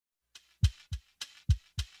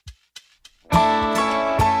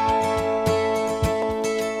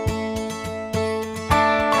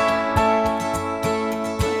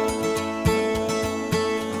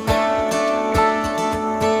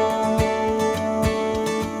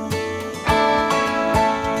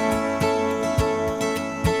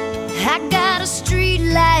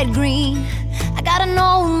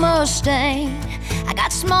Mustang. I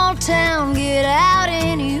got small town, get out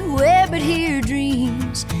anywhere but hear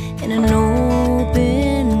dreams in an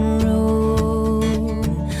open road.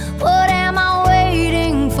 What am I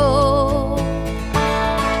waiting for?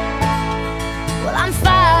 Well, I'm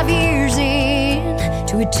 5 years in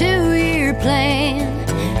to a 2-year plan,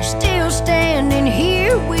 still standing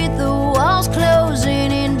here with the walls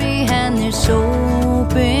closing in behind this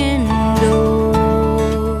open door.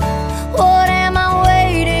 What am I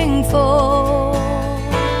waiting for?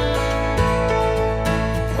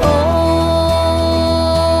 Oh,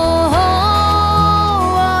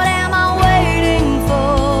 what am I waiting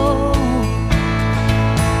for?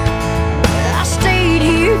 I stayed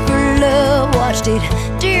here for love, watched it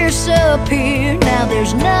disappear. Now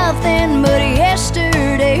there's nothing but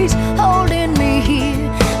yesterdays holding me here.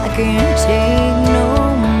 I can't take no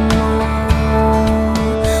more.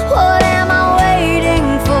 What am I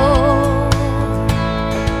waiting for?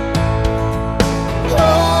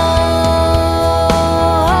 Oh,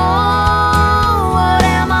 what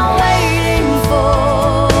am I waiting for?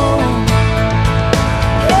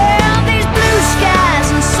 Yeah, these blue skies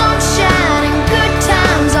and sunshine and good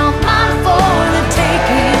times are mine for the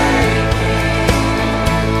taking.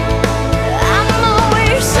 I'm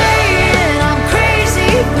always saying I'm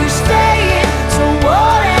crazy for staying, so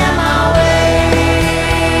what am I waiting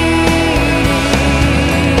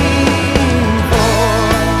for?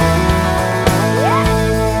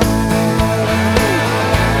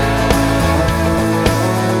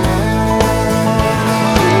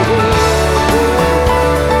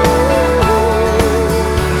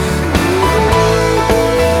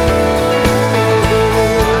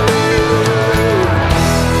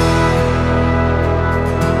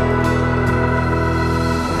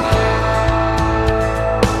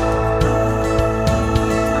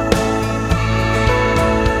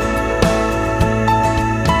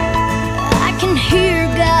 I can hear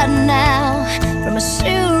God now from a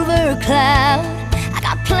silver cloud. I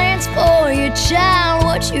got plans for you, child.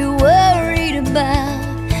 What you worried about?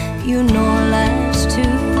 You know life's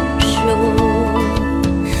too short.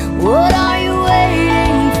 What are